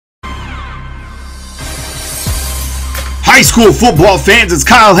High school football fans, it's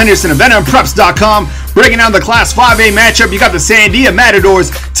Kyle Henderson of NMPreps.com breaking down the Class 5A matchup. You got the Sandia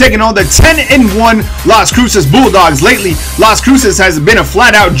Matadors taking on the 10-1 Las Cruces Bulldogs. Lately, Las Cruces has been a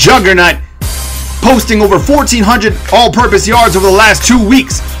flat-out juggernaut, posting over 1,400 all-purpose yards over the last 2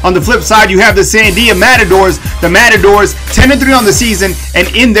 weeks. On the flip side, you have the Sandia Matadors. The Matadors 10-3 on the season and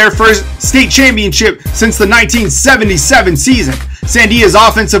in their first state championship since the 1977 season. Sandia's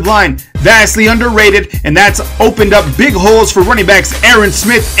offensive line vastly underrated, and that's opened up big holes for running backs Aaron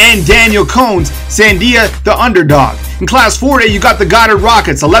Smith and Daniel Cones. Sandia, the underdog. In Class 4A, you got the Goddard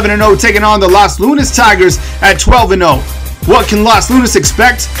Rockets 11-0 taking on the Los Lunas Tigers at 12-0. What can Los Lunas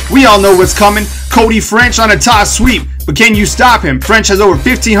expect? We all know what's coming. Cody French on a toss sweep, but can you stop him? French has over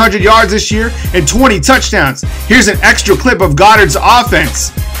 1,500 yards this year and 20 touchdowns. Here's an extra clip of Goddard's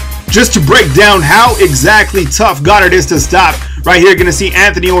offense, just to break down how exactly tough Goddard is to stop. Right here, you're going to see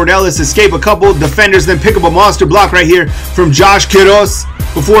Anthony Ornelas escape a couple defenders, then pick up a monster block right here from Josh Quiroz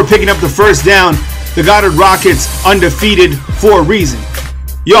before picking up the first down. The Goddard Rockets undefeated for a reason.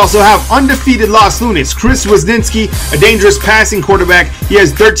 You also have undefeated Los Lunas. Chris Wisniewski, a dangerous passing quarterback. He has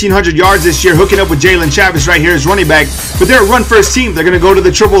 1,300 yards this year, hooking up with Jalen Chavis right here as running back. But they're a run-first team. They're going to go to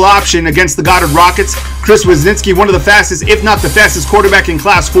the triple option against the Goddard Rockets. Chris Wisniewski, one of the fastest, if not the fastest quarterback in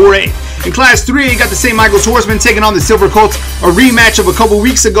Class 4A. In Class 3A, you got the St. Michael's Horsemen taking on the Silver Colts. A rematch of a couple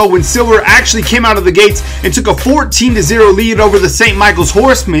weeks ago when Silver actually came out of the gates and took a 14-0 lead over the St. Michael's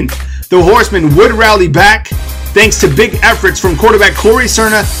Horsemen. The Horsemen would rally back thanks to big efforts from quarterback Corey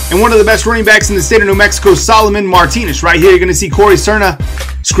Cerna and one of the best running backs in the state of New Mexico, Solomon Martinez. Right here, you're going to see Corey Cerna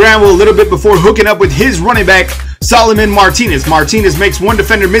scramble a little bit before hooking up with his running back, Solomon Martinez. Martinez makes one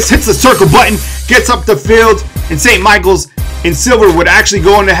defender miss, hits the circle button, gets up the field, and St. Michael's and Silver would actually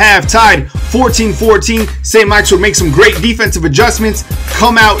go into half tied 14-14. St. Michael's would make some great defensive adjustments,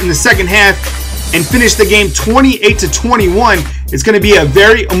 come out in the second half, and finish the game 28-21. It's going to be a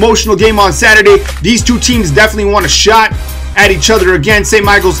very emotional game on Saturday. These two teams definitely want a shot at each other again. St.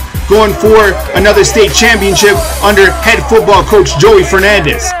 Michael's going for another state championship under head football coach Joey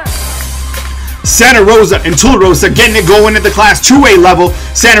Fernandez. Santa Rosa and Tularosa getting it going at the Class 2A level.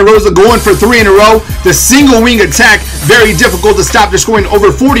 Santa Rosa going for 3 in a row. The single wing attack, very difficult to stop. They're scoring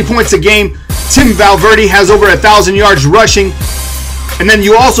over 40 points a game. Tim Valverde has over 1,000 yards rushing. And then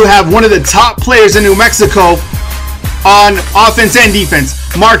you also have one of the top players in New Mexico on offense and defense,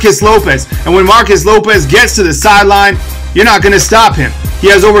 Marcus Lopez. And when Marcus Lopez gets to the sideline, you're not going to stop him.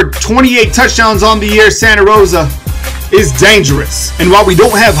 He has over 28 touchdowns on the year. Santa Rosa is dangerous. And while we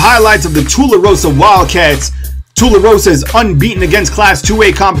don't have highlights of the Tularosa Wildcats, Tularosa is unbeaten against Class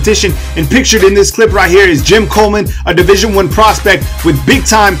 2A competition. And pictured in this clip right here is Jim Coleman, a Division I prospect with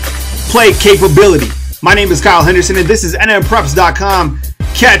big-time play capability. My name is Kyle Henderson, and this is NMPreps.com.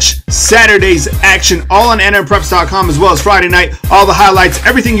 Catch Saturday's action all on NMPreps.com as well as Friday night. All the highlights,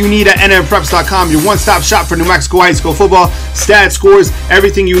 everything you need at NMPreps.com. Your one-stop shop for New Mexico high school football, stats, scores,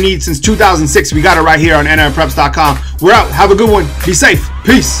 everything you need since 2006. We got it right here on NMPreps.com. We're out. Have a good one. Be safe.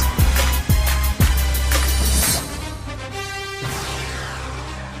 Peace.